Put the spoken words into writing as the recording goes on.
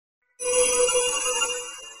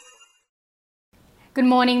Good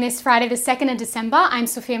morning, this Friday the 2nd of December. I'm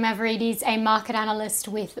Sophia Mavridis, a market analyst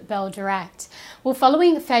with Bell Direct. Well,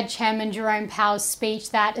 following Fed Chairman Jerome Powell's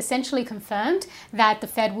speech that essentially confirmed that the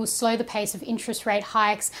Fed will slow the pace of interest rate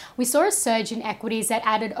hikes, we saw a surge in equities that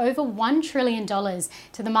added over $1 trillion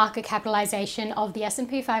to the market capitalization of the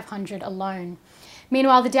S&P 500 alone.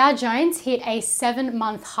 Meanwhile, the Dow Jones hit a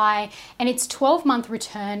 7-month high and its 12-month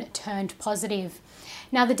return turned positive.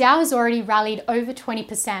 Now, the Dow has already rallied over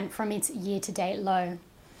 20% from its year-to-date low.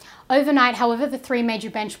 Overnight, however, the three major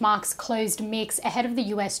benchmarks closed mixed ahead of the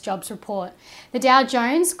US jobs report. The Dow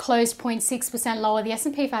Jones closed 0.6% lower, the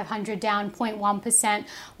S&P 500 down 0.1%,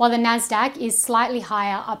 while the Nasdaq is slightly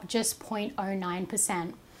higher, up just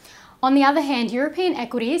 0.09%. On the other hand, European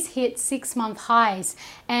equities hit 6-month highs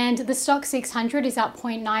and the Stoxx 600 is up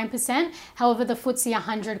 0.9%. However, the FTSE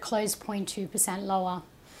 100 closed 0.2% lower.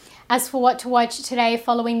 As for what to watch today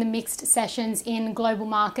following the mixed sessions in global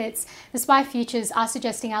markets, the SPI futures are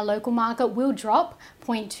suggesting our local market will drop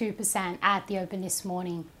 0.2% at the open this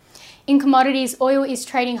morning. In commodities, oil is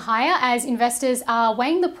trading higher as investors are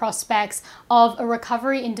weighing the prospects of a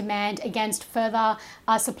recovery in demand against further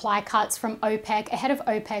supply cuts from OPEC ahead of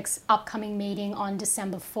OPEC's upcoming meeting on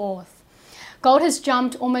December 4th. Gold has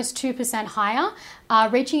jumped almost 2% higher,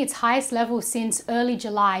 reaching its highest level since early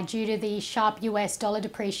July due to the sharp US dollar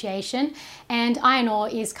depreciation, and iron ore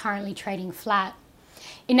is currently trading flat.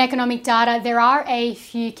 In economic data, there are a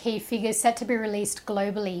few key figures set to be released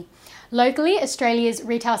globally. Locally, Australia's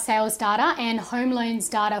retail sales data and home loans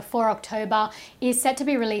data for October is set to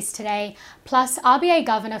be released today, plus RBA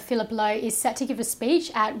Governor Philip Lowe is set to give a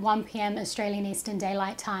speech at 1 p.m. Australian Eastern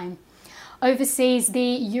Daylight Time. Overseas,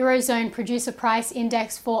 the Eurozone Producer Price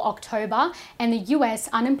Index for October and the US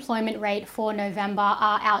unemployment rate for November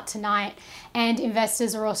are out tonight, and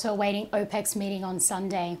investors are also awaiting OPEC's meeting on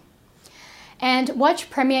Sunday. And watch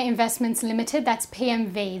Premier Investments Limited, that's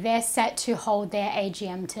PMV, they're set to hold their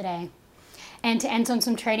AGM today. And to end on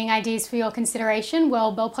some trading ideas for your consideration,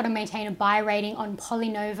 well, Bell Potter maintain a buy rating on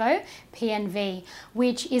PolyNovo, PNV,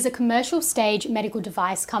 which is a commercial stage medical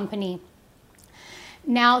device company.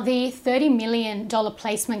 Now, the $30 million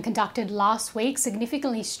placement conducted last week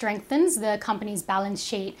significantly strengthens the company's balance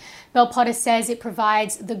sheet. Bell Potter says it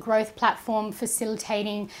provides the growth platform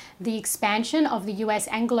facilitating the expansion of the US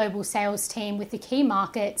and global sales team, with the key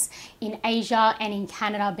markets in Asia and in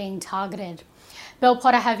Canada being targeted. Bell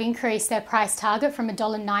Potter have increased their price target from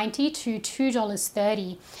 $1.90 to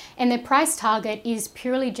 $2.30, and their price target is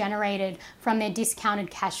purely generated from their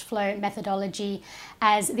discounted cash flow methodology,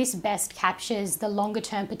 as this best captures the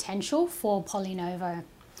longer-term potential for PolyNovo.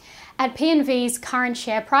 At PNV's current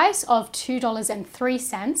share price of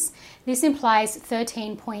 $2.03, this implies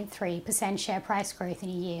 13.3% share price growth in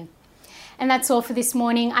a year. And that's all for this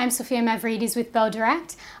morning. I'm Sophia Mavridis with Bell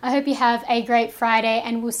Direct. I hope you have a great Friday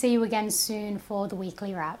and we'll see you again soon for the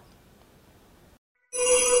weekly wrap.